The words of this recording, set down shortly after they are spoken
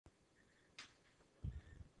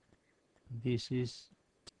this is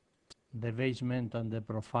the basement and the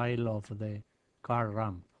profile of the car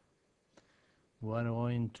ramp. We're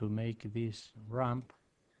going to make this ramp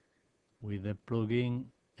with the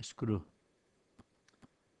plug-in screw.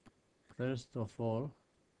 First of all,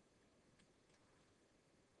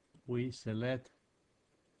 we select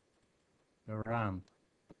the ramp,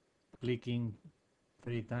 clicking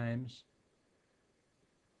 3 times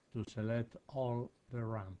to select all the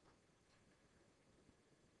ramp.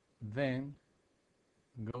 Then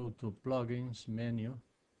go to Plugins menu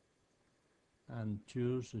and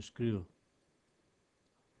choose Screw.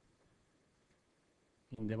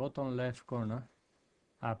 In the bottom left corner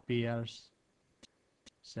appears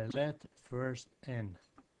Select First End.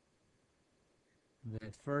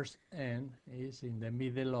 The first end is in the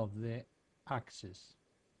middle of the axis.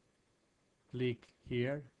 Click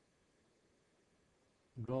here,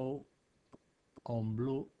 go on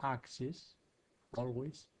blue axis,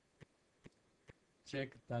 always.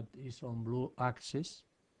 Check that is on blue axis,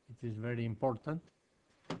 it is very important,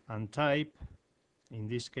 and type, in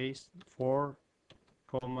this case,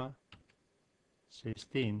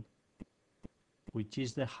 4,16, which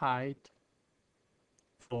is the height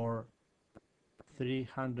for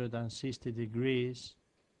 360 degrees.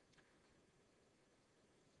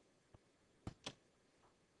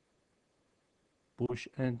 Push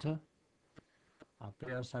enter.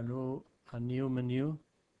 Appears a new menu.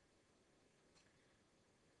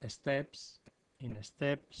 Steps. In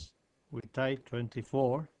steps we type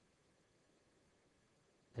 24.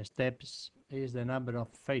 The steps is the number of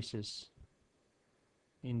phases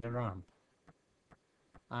in the ramp.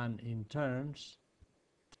 And in turns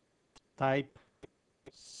type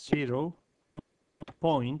 0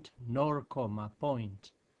 point nor comma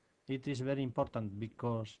point. It is very important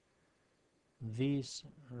because this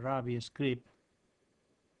Ruby script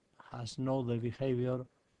has no the behavior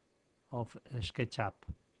of SketchUp.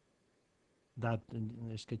 That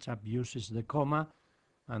SketchUp uses the comma,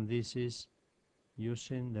 and this is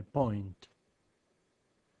using the point.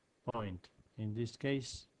 In this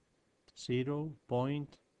case,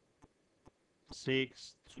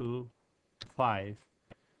 0.625,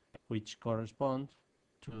 which corresponds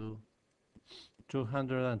to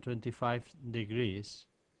 225 degrees.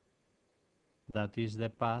 That is the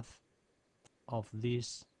path of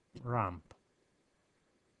this ramp.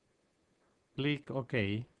 Click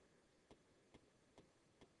OK,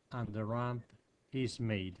 and the ramp is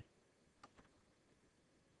made.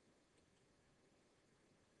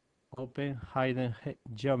 Open Hidden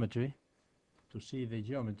Geometry to see the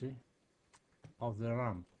geometry of the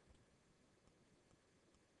ramp.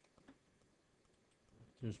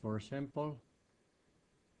 Just for example,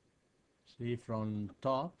 see from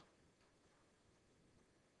top,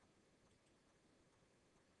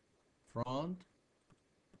 front,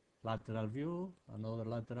 lateral view, another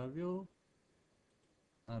lateral view,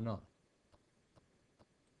 another.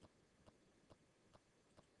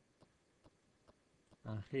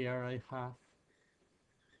 And here I have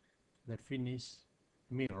the finished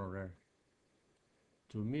mirror.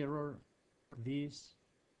 To mirror this,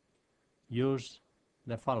 use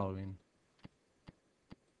the following.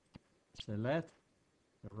 Select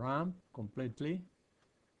the ramp completely,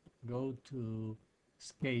 go to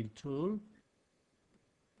Scale tool,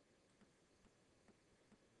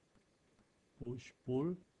 push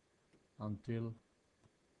pull until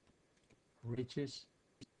reaches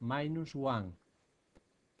 -1.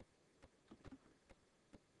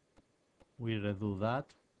 We redo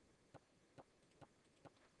that,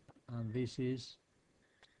 and this is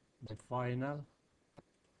the final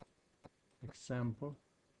example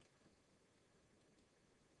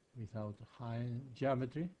without high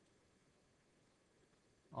geometry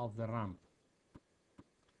of the ramp.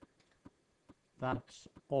 That's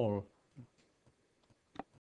all.